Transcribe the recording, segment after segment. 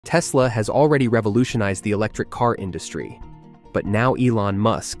Tesla has already revolutionized the electric car industry, but now Elon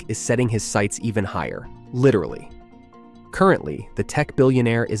Musk is setting his sights even higher, literally. Currently, the tech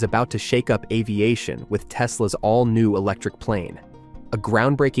billionaire is about to shake up aviation with Tesla's all-new electric plane, a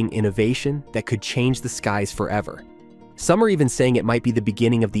groundbreaking innovation that could change the skies forever. Some are even saying it might be the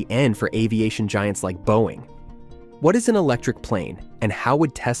beginning of the end for aviation giants like Boeing. What is an electric plane, and how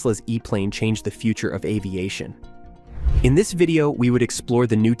would Tesla's e-plane change the future of aviation? In this video, we would explore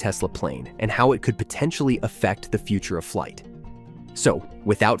the new Tesla plane and how it could potentially affect the future of flight. So,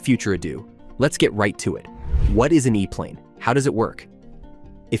 without further ado, let's get right to it. What is an e-plane? How does it work?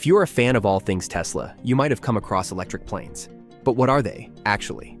 If you're a fan of all things Tesla, you might have come across electric planes. But what are they,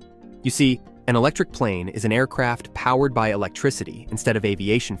 actually? You see, an electric plane is an aircraft powered by electricity instead of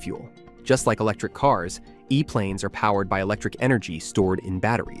aviation fuel. Just like electric cars, e-planes are powered by electric energy stored in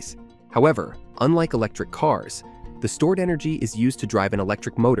batteries. However, unlike electric cars, the stored energy is used to drive an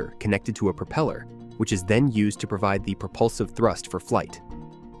electric motor connected to a propeller, which is then used to provide the propulsive thrust for flight.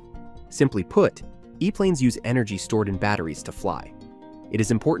 Simply put, e-planes use energy stored in batteries to fly. It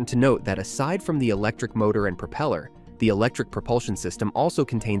is important to note that aside from the electric motor and propeller, the electric propulsion system also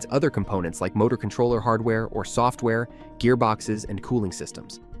contains other components like motor controller hardware or software, gearboxes, and cooling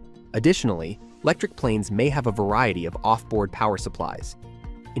systems. Additionally, electric planes may have a variety of off-board power supplies,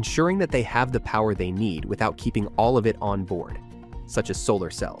 ensuring that they have the power they need without keeping all of it on board, such as solar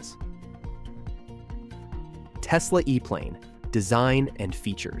cells. Tesla e-plane, design and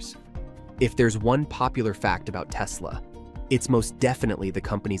features. If there's one popular fact about Tesla, it's most definitely the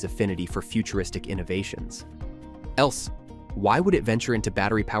company's affinity for futuristic innovations. Else, why would it venture into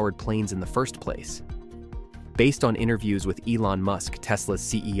battery-powered planes in the first place? Based on interviews with Elon Musk, Tesla's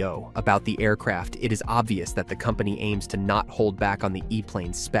CEO, about the aircraft, it is obvious that the company aims to not hold back on the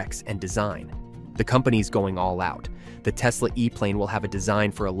e-plane's specs and design. The company's going all out. The Tesla e-plane will have a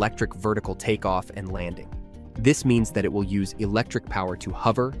design for electric vertical takeoff and landing. This means that it will use electric power to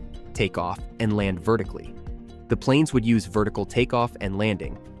hover, take off, and land vertically. The planes would use vertical takeoff and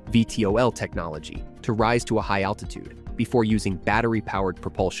landing, VTOL technology, to rise to a high altitude, before using battery-powered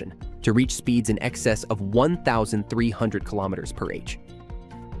propulsion to reach speeds in excess of 1,300 kilometers per h.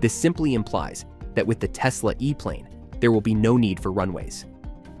 This simply implies that with the Tesla e-plane, there will be no need for runways.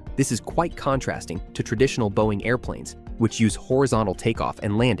 This is quite contrasting to traditional Boeing airplanes, which use horizontal takeoff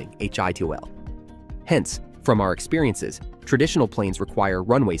and landing, HITOL. Hence, from our experiences, traditional planes require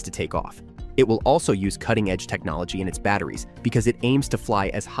runways to take off. It will also use cutting-edge technology in its batteries because it aims to fly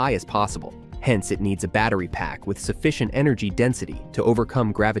as high as possible. Hence, it needs a battery pack with sufficient energy density to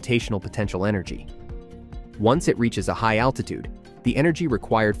overcome gravitational potential energy. Once it reaches a high altitude, the energy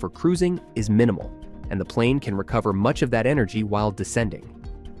required for cruising is minimal, and the plane can recover much of that energy while descending.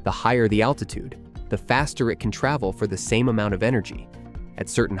 The higher the altitude, the faster it can travel for the same amount of energy. At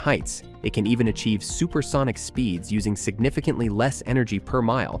certain heights, it can even achieve supersonic speeds using significantly less energy per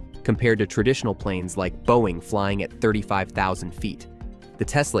mile compared to traditional planes like Boeing flying at 35,000 feet. The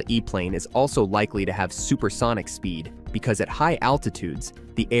Tesla e-plane is also likely to have supersonic speed because at high altitudes,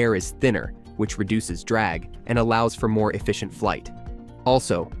 the air is thinner, which reduces drag and allows for more efficient flight.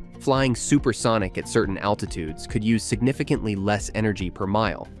 Also, flying supersonic at certain altitudes could use significantly less energy per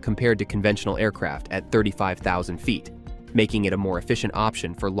mile compared to conventional aircraft at 35,000 feet, making it a more efficient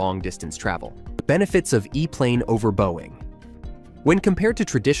option for long-distance travel. Benefits of e-plane over Boeing. When compared to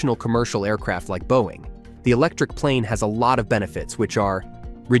traditional commercial aircraft like Boeing, the electric plane has a lot of benefits, which are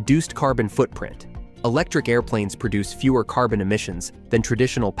reduced carbon footprint. Electric airplanes produce fewer carbon emissions than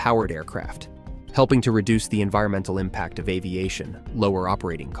traditional powered aircraft, helping to reduce the environmental impact of aviation, lower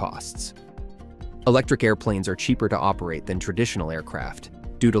operating costs. Electric airplanes are cheaper to operate than traditional aircraft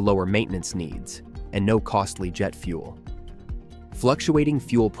due to lower maintenance needs and no costly jet fuel. Fluctuating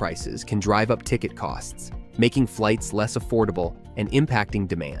fuel prices can drive up ticket costs, making flights less affordable and impacting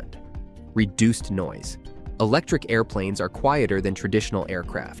demand. Reduced noise. Electric airplanes are quieter than traditional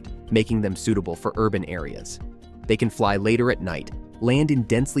aircraft, making them suitable for urban areas. They can fly later at night, land in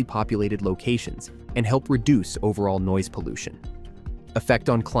densely populated locations, and help reduce overall noise pollution. Effect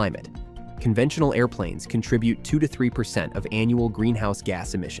on climate. Conventional airplanes contribute 2 to 3% of annual greenhouse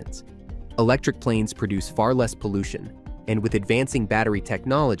gas emissions. Electric planes produce far less pollution, and with advancing battery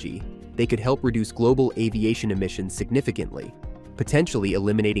technology, they could help reduce global aviation emissions significantly, potentially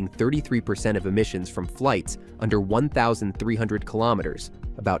eliminating 33% of emissions from flights under 1,300 kilometers,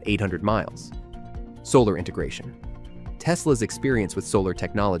 about 800 miles. Solar integration. Tesla's experience with solar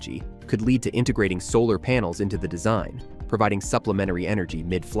technology could lead to integrating solar panels into the design, providing supplementary energy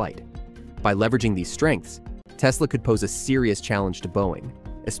mid-flight. By leveraging these strengths, Tesla could pose a serious challenge to Boeing,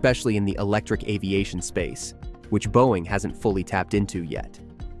 especially in the electric aviation space, which Boeing hasn't fully tapped into yet.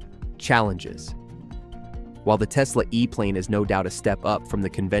 Challenges. While the Tesla E-plane is no doubt a step up from the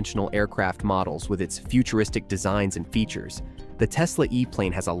conventional aircraft models with its futuristic designs and features, the Tesla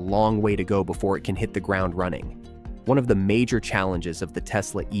E-plane has a long way to go before it can hit the ground running. One of the major challenges of the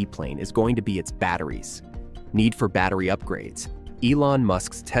Tesla E-plane is going to be its batteries. Need for battery upgrades. Elon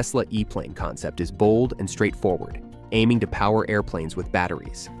Musk's Tesla E-plane concept is bold and straightforward, aiming to power airplanes with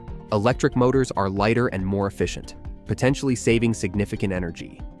batteries. Electric motors are lighter and more efficient, potentially saving significant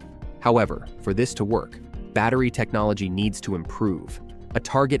energy. However, for this to work, battery technology needs to improve. A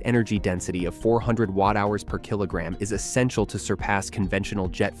target energy density of 400 watt-hours per kilogram is essential to surpass conventional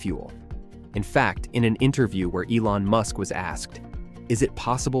jet fuel. In fact, in an interview where Elon Musk was asked, "Is it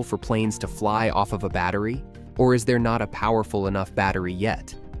possible for planes to fly off of a battery? Or is there not a powerful enough battery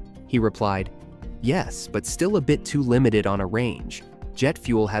yet?" He replied, "Yes, but still a bit too limited on a range. Jet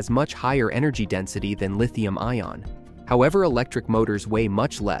fuel has much higher energy density than lithium-ion. However, electric motors weigh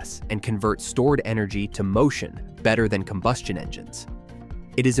much less and convert stored energy to motion better than combustion engines."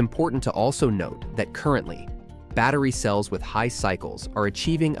 It is important to also note that currently, battery cells with high cycles are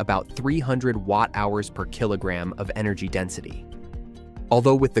achieving about 300 watt-hours per kilogram of energy density.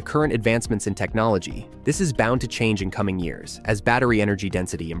 Although with the current advancements in technology, this is bound to change in coming years as battery energy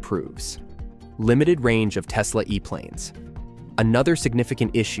density improves. Limited range of Tesla E-planes. Another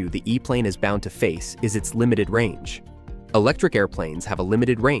significant issue the E-plane is bound to face is its limited range. Electric airplanes have a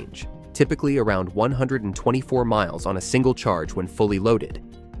limited range, typically around 124 miles on a single charge when fully loaded,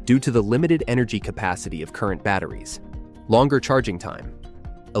 due to the limited energy capacity of current batteries. Longer charging time.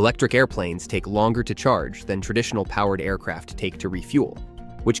 Electric airplanes take longer to charge than traditional powered aircraft take to refuel,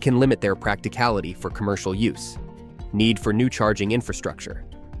 which can limit their practicality for commercial use. Need for new charging infrastructure.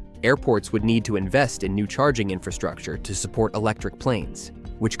 Airports would need to invest in new charging infrastructure to support electric planes,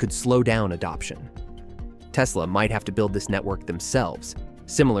 which could slow down adoption. Tesla might have to build this network themselves,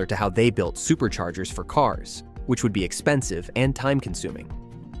 similar to how they built superchargers for cars, which would be expensive and time-consuming.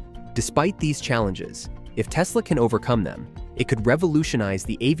 Despite these challenges, if Tesla can overcome them, it could revolutionize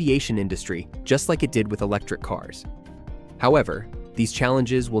the aviation industry just like it did with electric cars. However, these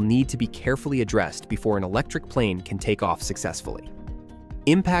challenges will need to be carefully addressed before an electric plane can take off successfully.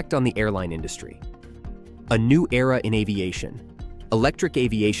 Impact on the airline industry. A new era in aviation. Electric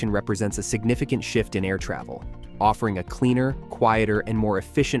aviation represents a significant shift in air travel, offering a cleaner, quieter, and more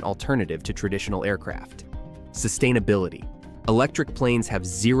efficient alternative to traditional aircraft. Sustainability. Electric planes have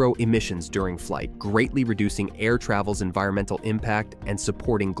zero emissions during flight, greatly reducing air travel's environmental impact and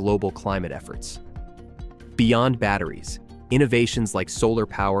supporting global climate efforts. Beyond batteries, innovations like solar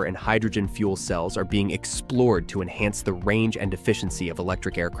power and hydrogen fuel cells are being explored to enhance the range and efficiency of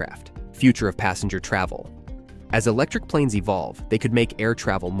electric aircraft. Future of passenger travel. As electric planes evolve, they could make air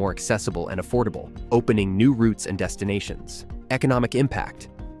travel more accessible and affordable, opening new routes and destinations. Economic impact.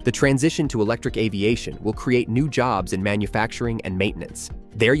 The transition to electric aviation will create new jobs in manufacturing and maintenance.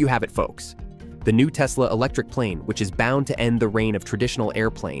 There you have it, folks. The new Tesla electric plane, which is bound to end the reign of traditional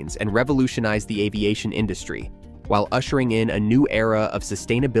airplanes and revolutionize the aviation industry, while ushering in a new era of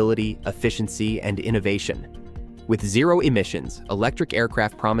sustainability, efficiency, and innovation. With zero emissions, electric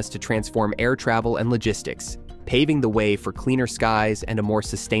aircraft promise to transform air travel and logistics, paving the way for cleaner skies and a more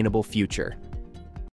sustainable future.